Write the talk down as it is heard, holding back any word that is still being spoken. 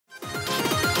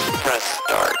press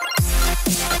start.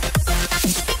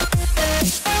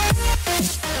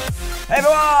 Hey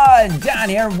everyone, Dan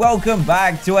here, and welcome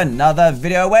back to another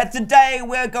video where today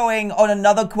we're going on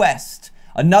another quest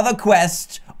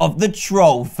of the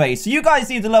troll face. So you guys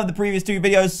seem to love the previous two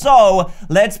videos, so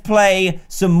let's play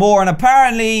some more. And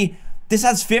apparently this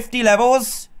has 50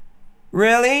 levels.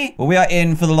 Really? Well, we are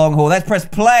in for the long haul. Let's press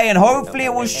play and hopefully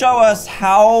it will show us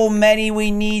how many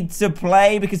we need to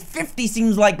play, because 50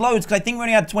 seems like loads, because I think we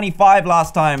only had 25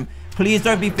 last time. Please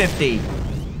don't be 50.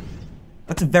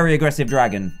 That's a very aggressive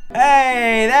dragon.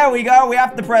 Hey, there we go. We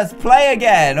have to press play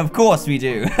again. Of course we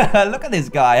do. Look at this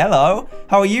guy. Hello.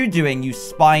 How are you doing, you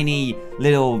spiny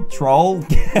little troll?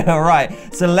 All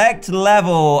right. Select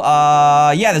level.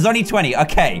 Yeah, there's only 20.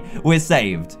 Okay, we're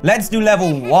saved. Let's do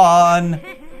level 1.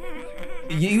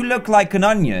 You look like an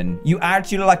onion. You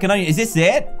actually look like an onion. Is this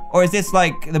it? Or is this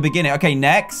like the beginning? Okay,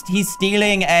 next. He's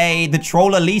stealing the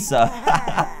Trolla Lisa.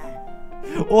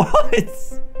 What?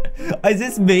 Is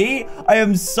this me? I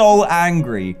am so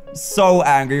angry. So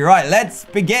angry. Right, let's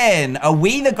begin. Are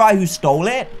we the guy who stole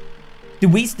it?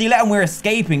 Did we steal it and we're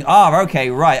escaping? Ah, okay,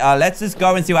 right. Let's just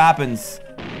go and see what happens.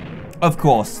 Of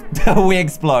course. We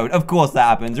explode. Of course that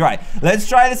happens. Right, let's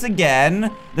try this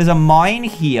again. There's a mine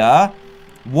here.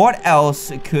 What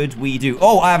else could we do?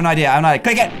 Oh, I have an idea.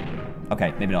 Click it.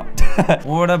 Okay, maybe not.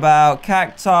 What about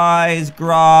cacti,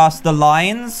 grass, the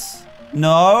lines?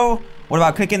 No. What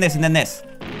about clicking this and then this?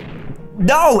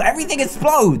 No, everything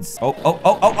explodes.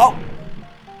 Oh.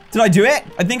 Did I do it?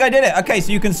 I think I did it. Okay,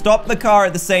 so you can stop the car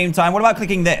at the same time. What about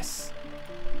clicking this?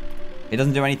 It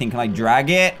doesn't do anything. Can I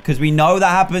drag it? Because we know that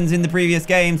happens in the previous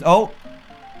games. Oh,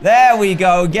 there we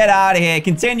go. Get out of here.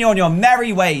 Continue on your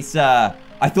merry way, sir.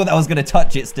 I thought that was going to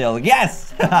touch it still.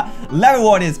 Yes! Level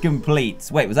 1 is complete.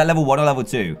 Wait, was that level 1 or level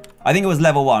 2? I think it was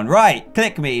level 1. Right.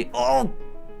 Click me. Oh.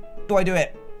 Do I do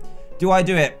it? Do I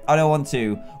do it? I don't want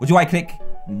to. Or do I click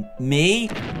me?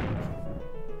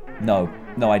 No.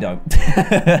 No, I don't.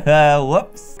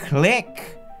 Whoops.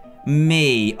 Click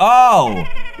me. Oh.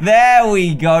 There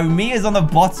we go. Me is on the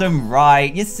bottom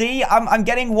right. You see, I'm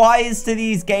getting wise to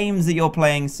these games that you're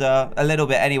playing, sir. A little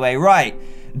bit anyway. Right.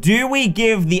 Do we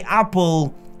give the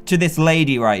apple to this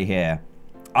lady right here?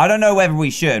 I don't know whether we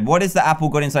should. What is the apple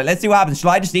got inside? Let's see what happens.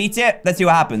 Shall I just eat it? Let's see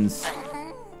what happens.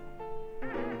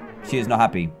 She is not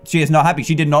happy. She is not happy.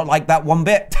 She did not like that one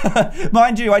bit.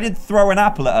 Mind you, I did throw an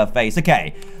apple at her face.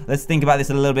 Okay, let's think about this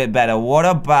a little bit better. What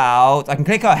about... I can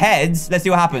click her heads. Let's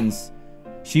see what happens.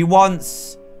 She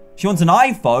wants an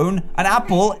iPhone. An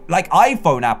apple. Like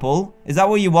iPhone apple. Is that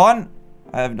what you want?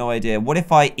 I have no idea. What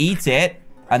if I eat it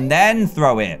and then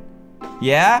throw it?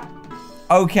 Yeah?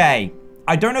 Okay.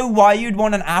 I don't know why you'd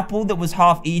want an apple that was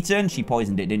half eaten. She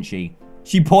poisoned it, didn't she?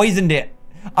 She poisoned it.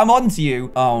 I'm on to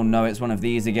you. Oh, no, it's one of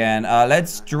these again.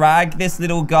 Let's drag this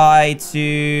little guy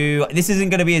to... This isn't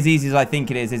going to be as easy as I think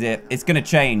it is it? It's going to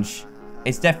change.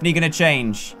 It's definitely going to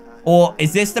change. Or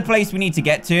is this the place we need to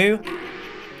get to?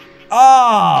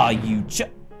 Ah, you...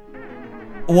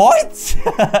 What?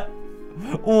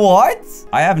 What?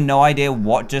 I have no idea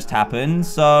what just happened.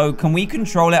 So, can we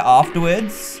control it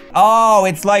afterwards? Oh,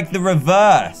 it's like the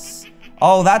reverse.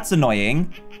 Oh, that's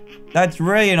annoying. That's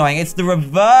really annoying. It's the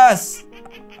reverse.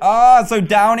 Oh, so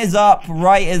down is up,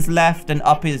 right is left, and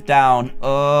up is down.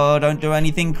 Oh, don't do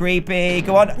anything creepy.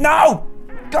 Go on. No!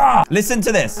 God! Listen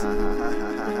to this.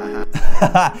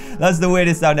 That's the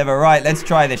weirdest sound ever. Right, let's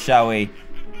try this, shall we?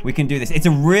 We can do this. It's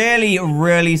a really,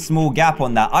 really small gap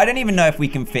on that. I don't even know if we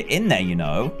can fit in there, you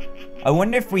know. I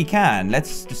wonder if we can.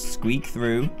 Let's just squeak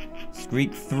through.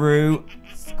 Squeak through.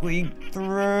 Squeak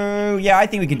through. Yeah, I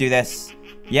think we can do this.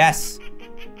 Yes.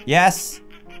 Yes.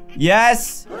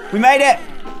 Yes. We made it.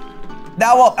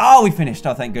 Now what? Oh, we finished.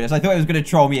 Oh, thank goodness. I thought it was going to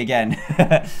troll me again.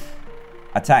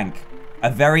 A tank.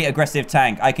 A very aggressive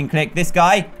tank. I can click this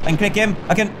guy. I can click him.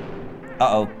 I can...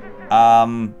 Uh-oh.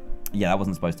 Yeah, that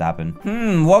wasn't supposed to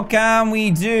happen. What can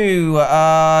we do?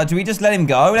 Do we just let him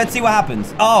go? Let's see what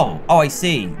happens. Oh, I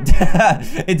see.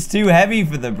 It's too heavy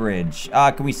for the bridge.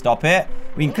 Can we stop it?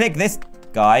 We can click this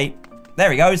guy.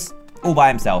 There he goes. All by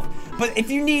himself. But if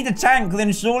you need a tank,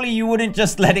 then surely you wouldn't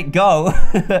just let it go.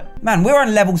 Man, we're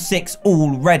on level 6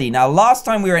 already. Now, last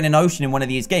time we were in an ocean in one of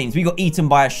these games, we got eaten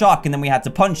by a shark and then we had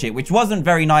to punch it, which wasn't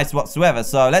very nice whatsoever.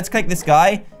 So let's click this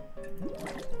guy.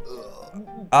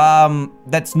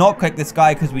 Let's not click this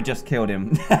guy because we just killed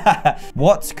him.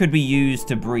 What could we use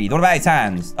to breathe? What about his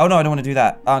hands? Oh, no, I don't want to do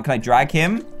that. Can I drag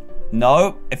him?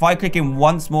 No. If I click him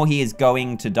once more, he is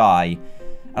going to die.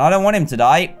 And I don't want him to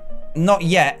die. Not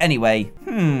yet, anyway.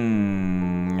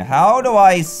 How do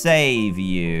I save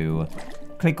you?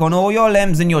 Click on all your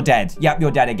limbs and you're dead. Yep,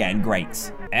 you're dead again.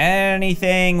 Great.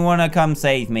 Anything wanna come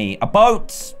save me? A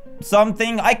boat?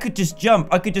 Something? I could just jump.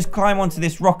 I could just climb onto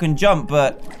this rock and jump,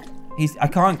 but I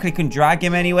can't click and drag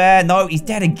him anywhere. No, he's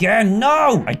dead again.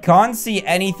 No! I can't see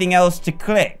anything else to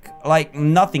click. Like,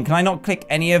 nothing. Can I not click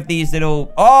any of these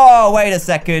little... Oh, wait a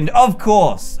second. Of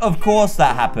course. Of course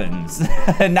that happens.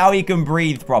 Now he can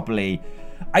breathe properly.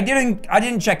 I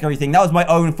didn't check everything. That was my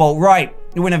own fault. Right.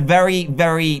 We're in a very,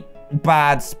 very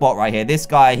bad spot right here. This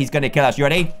guy, he's going to kill us. You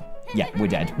ready? Yeah, we're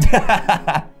dead.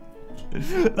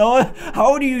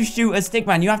 How do you shoot a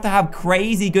stickman? You have to have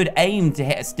crazy good aim to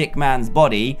hit a stickman's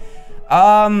body.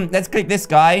 Let's click this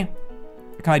guy.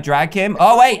 Can I drag him?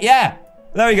 Oh, wait, yeah.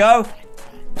 There we go.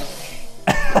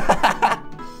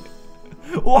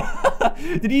 What?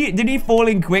 Did he fall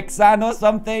in quicksand or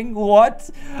something? What?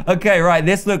 Okay, right.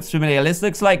 This looks familiar. This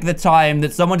looks like the time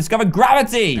that someone discovered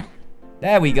gravity.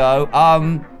 There we go.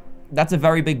 That's a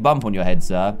very big bump on your head,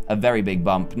 sir. A very big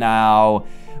bump. Now,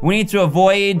 we need to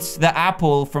avoid the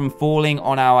apple from falling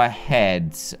on our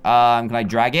head. Can I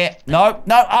drag it? No,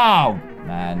 no. Oh,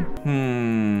 man.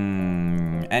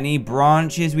 Any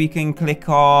branches we can click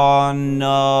on?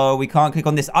 No, we can't click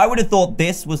on this. I would have thought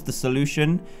this was the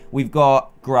solution. We've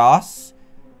got grass.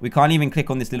 We can't even click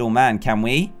on this little man, can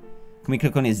we? Can we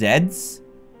click on his Zs?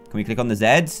 Can we click on the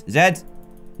Zs? Z?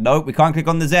 Nope, we can't click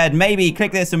on the Z. Maybe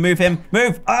click this and move him.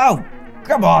 Move. Oh,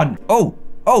 come on. Oh,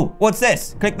 oh, what's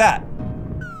this? Click that.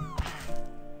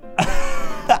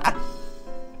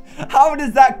 How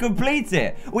does that complete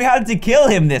it? We had to kill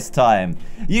him this time.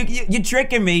 You're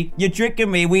tricking me. You're tricking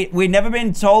me. We've never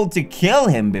been told to kill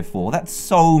him before. That's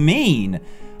so mean.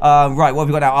 Right, what have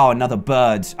we got now? Oh, another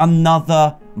bird.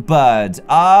 Another bird.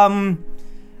 I'm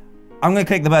gonna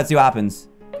click the bird, see what happens.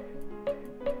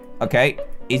 Okay,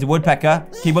 he's a woodpecker.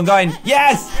 Keep on going.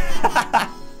 Yes!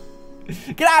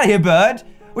 Get out of here, bird.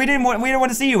 We don't want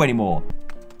to see you anymore.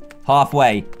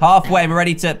 Halfway. Halfway. We're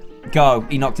ready to go.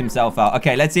 He knocked himself out.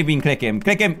 Okay, let's see if we can click him.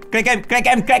 Click him. Click him. Click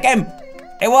him. Click him.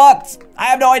 It worked. I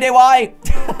have no idea why.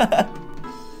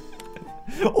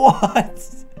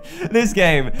 What? This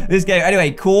game.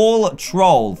 Anyway, call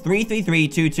troll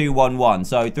 333-2211.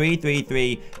 So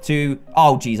 333-2.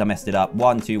 Oh, geez, I messed it up.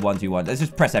 12121. Let's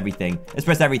just press everything. Let's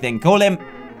press everything. Call him.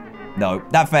 No,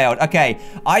 that failed. Okay,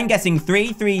 I'm guessing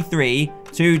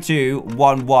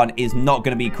 333-2211 is not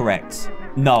going to be correct.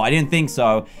 No, I didn't think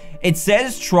so. It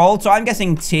says troll, so I'm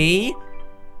guessing T.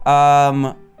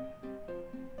 R.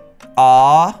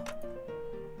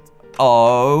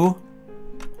 O.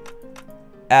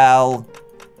 L.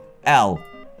 L.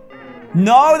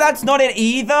 No, that's not it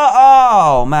either.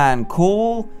 Oh, man.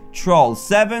 Call troll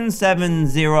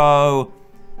 770.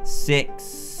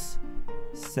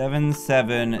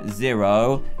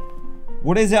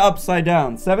 What is it upside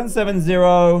down?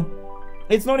 770.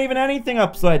 It's not even anything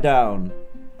upside down.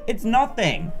 It's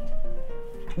nothing.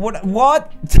 What?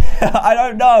 I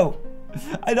don't know.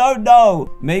 I don't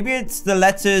know. Maybe it's the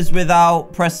letters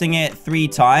without pressing it 3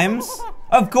 times.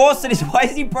 Of course it is. Why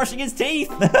is he brushing his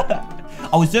teeth?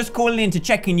 I was just calling in to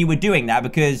check in you were doing that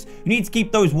because you need to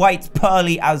keep those whites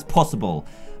pearly as possible.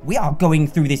 We are going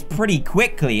through this pretty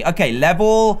quickly. Okay,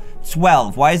 level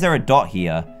 12. Why is there a dot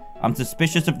here? I'm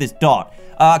suspicious of this dot.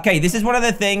 Okay, this is one of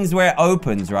the things where it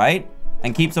opens, right?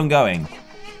 And keeps on going.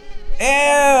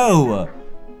 Ew!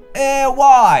 Ew,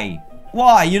 why?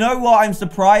 Why? You know what? I'm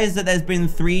surprised that there's been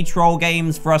 3 troll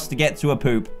games for us to get to a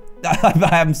poop. I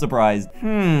am surprised.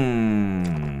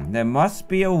 There must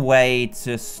be a way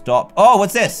to stop. Oh,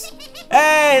 what's this?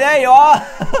 Hey, there you are.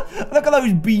 Look at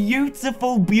those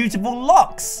beautiful, beautiful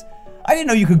locks. I didn't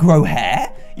know you could grow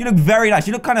hair. You look very nice.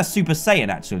 You look kind of Super Saiyan,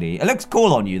 actually. It looks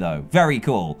cool on you, though. Very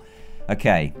cool.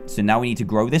 Okay, so now we need to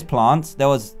grow this plant.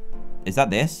 Is that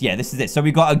this? Yeah, this is it. So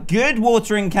we've got a good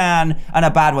watering can and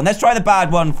a bad one. Let's try the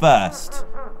bad one first.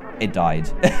 It died.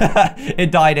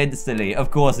 It died instantly. Of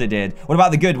course it did. What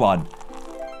about the good one?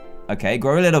 Okay,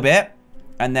 grow a little bit.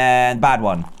 And then bad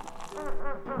one.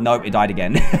 Nope, it died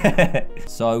again.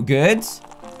 So good.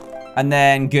 And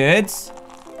then good.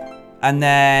 And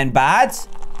then bad.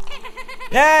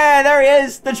 Yeah, there he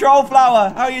is. The troll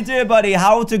flower. How you doing, buddy?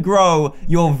 How to grow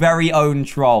your very own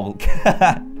troll.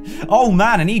 Oh,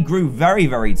 man. And he grew very,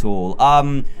 very tall.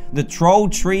 The troll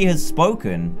tree has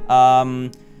spoken.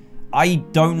 I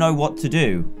don't know what to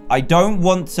do. I don't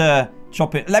want to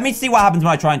chop it. Let me see what happens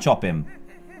when I try and chop him.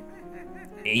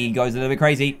 He goes a little bit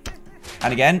crazy.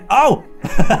 And again. Oh!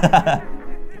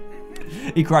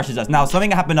 He crushes us. Now,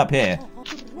 something happened up here.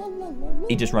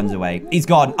 He just runs away. He's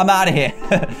gone. I'm out of here.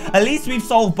 At least we've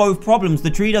solved both problems. The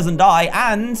tree doesn't die,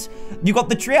 and you got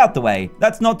the tree out the way.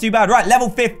 That's not too bad. Right, level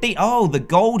 50. Oh, the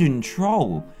golden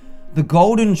troll. The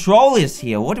golden troll is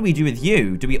here. What do we do with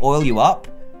you? Do we oil you up?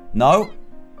 No.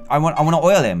 I want to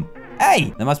oil him.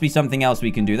 Hey, there must be something else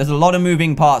we can do. There's a lot of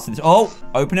moving parts to this. Oh,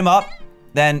 open him up.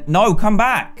 Then, no, come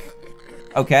back.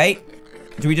 Okay.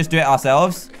 Do we just do it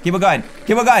ourselves? Keep on going.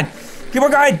 Keep on going. Keep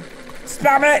on going.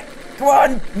 Spam it. Come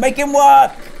on. Make him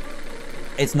work.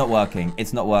 It's not working.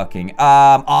 It's not working.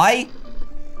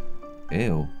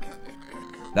 Ew.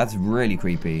 That's really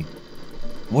creepy.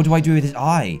 What do I do with his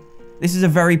eye? This is a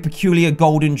very peculiar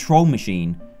golden troll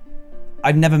machine.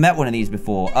 I've never met one of these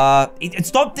before. It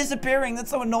stopped disappearing.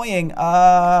 That's so annoying.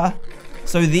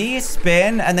 So these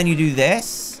spin, and then you do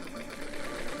this.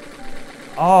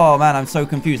 Oh, man, I'm so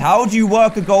confused. How do you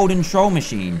work a golden troll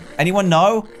machine? Anyone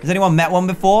know? Has anyone met one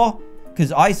before?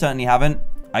 Because I certainly haven't.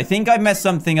 I think I messed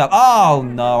something up. Oh,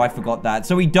 no, I forgot that.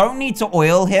 So we don't need to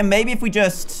oil him. Maybe if we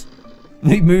just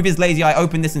move his lazy eye,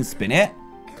 open this and spin it.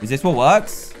 Is this what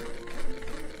works?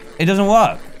 It doesn't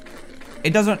work.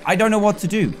 It doesn't. I don't know what to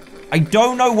do. I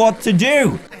don't know what to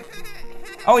do.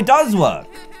 Oh, it does work.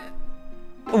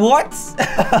 What?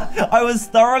 I was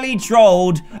thoroughly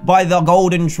trolled by the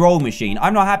golden troll machine.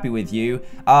 I'm not happy with you.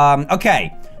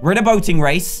 Okay. We're in a boating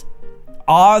race.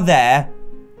 Are there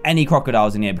any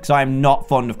crocodiles in here? Because I'm not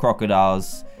fond of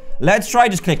crocodiles. Let's try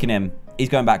just clicking him. He's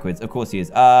going backwards. Of course he is.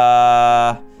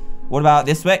 What about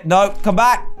this way? No, come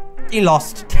back. He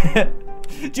lost.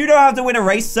 Do you know how to win a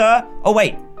race, sir? Oh,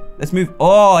 wait. Let's move.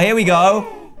 Oh, here we go.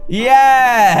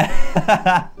 Yeah.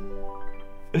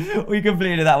 We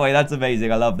completed it that way. That's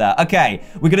amazing. I love that. Okay.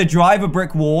 We're going to drive a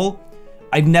brick wall.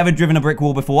 I've never driven a brick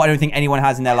wall before. I don't think anyone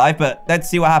has in their life, but let's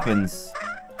see what happens.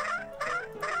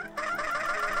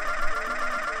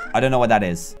 I don't know what that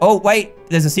is. Oh, wait.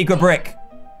 There's a secret brick.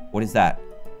 What is that?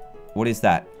 What is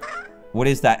that? What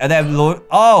is that? Are there...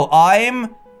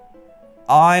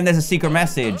 Oh, there's a secret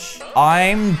message.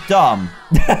 I'm dumb.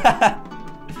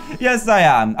 Yes, I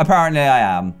am. Apparently, I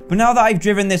am. But now that I've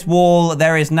driven this wall,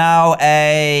 there is now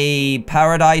a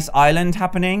paradise island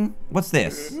happening. What's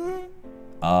this?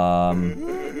 Hello?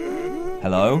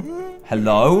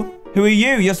 Hello? Who are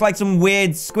you? You're just like some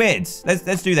weird squids.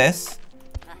 Let's do this.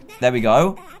 There we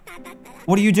go.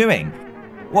 What are you doing?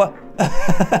 What?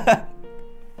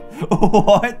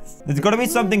 What? There's got to be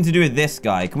something to do with this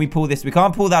guy. Can we pull this? We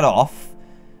can't pull that off.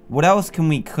 What else can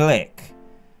we click?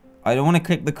 I don't want to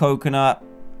click the coconut.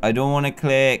 I don't want to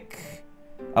click...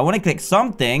 I want to click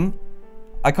something.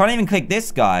 I can't even click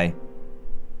this guy.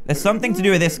 There's something to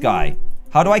do with this guy.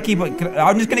 How do I keep on...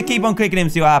 I'm just going to keep on clicking him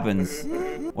and see what happens.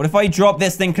 What if I drop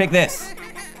this, then click this?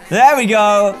 There we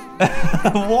go.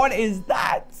 What is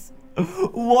that?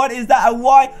 What is that? And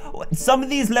why? Some of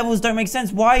these levels don't make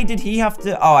sense. Why did he have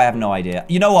to... Oh, I have no idea.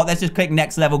 You know what? Let's just click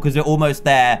next level because we're almost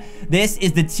there. This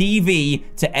is the TV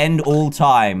to end all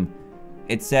time.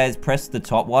 It says press the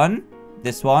top one.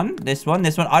 This one. This one.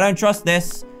 This one. I don't trust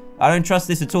this. I don't trust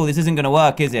this at all. This isn't going to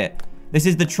work, is it? This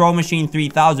is the Troll Machine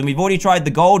 3000. We've already tried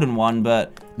the golden one,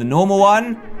 but the normal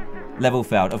one... Level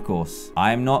failed, of course.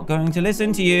 I'm not going to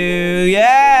listen to you.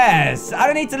 Yes! I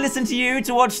don't need to listen to you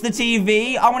to watch the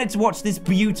TV. I wanted to watch this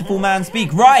beautiful man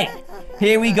speak. Right.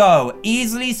 Here we go.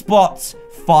 Easily spot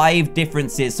 5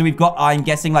 differences. So we've got, I'm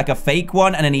guessing, like a fake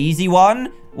one and an easy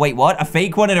one. Wait, what? A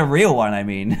fake one and a real one, I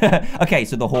mean. Okay,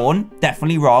 so the horn,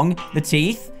 definitely wrong. The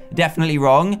teeth, definitely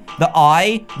wrong. The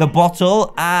eye, the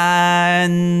bottle,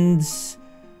 and...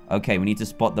 Okay, we need to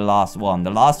spot the last one. The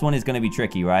last one is going to be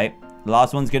tricky, right? The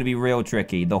last one's going to be real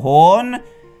tricky. The horn.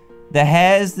 The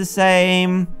hair's the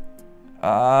same.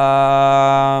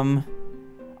 I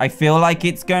feel like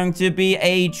it's going to be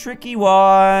a tricky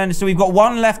one. So we've got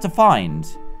one left to find.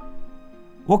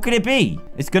 What could it be?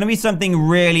 It's going to be something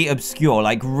really obscure.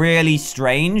 Like really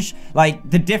strange. Like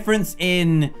the difference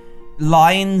in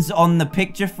lines on the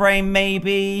picture frame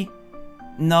maybe.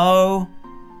 No.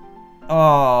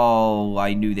 Oh,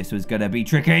 I knew this was going to be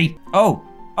tricky. Oh.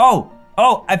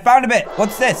 Oh, I found a bit.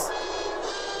 What's this?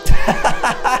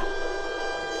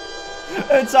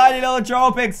 A tiny little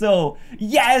troll pixel.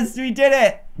 Yes, we did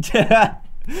it.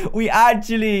 We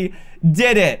actually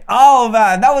did it. Oh,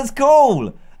 man, that was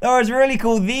cool. That was really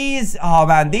cool. These, oh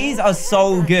man, these are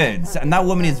so good. And that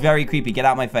woman is very creepy. Get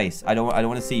out of my face. I don't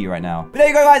want to see you right now. But there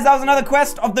you go, guys. That was another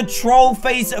quest of the troll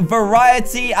face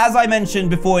variety. As I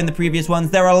mentioned before in the previous ones,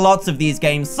 there are lots of these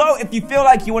games. So if you feel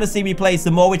like you want to see me play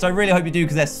some more, which I really hope you do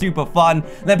because they're super fun,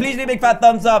 then please leave a big fat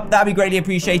thumbs up. That'd be greatly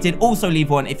appreciated. Also leave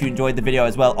one if you enjoyed the video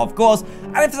as well, of course.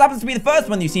 And if this happens to be the first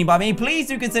one you've seen by me, please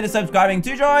do consider subscribing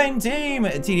to join Team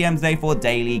TDM's Day for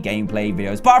daily gameplay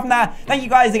videos. Apart from that, thank you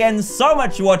guys again so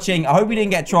much for watching. I hope you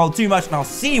didn't get trolled too much, and I'll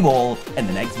see you all in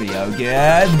the next video.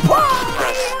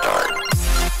 Goodbye!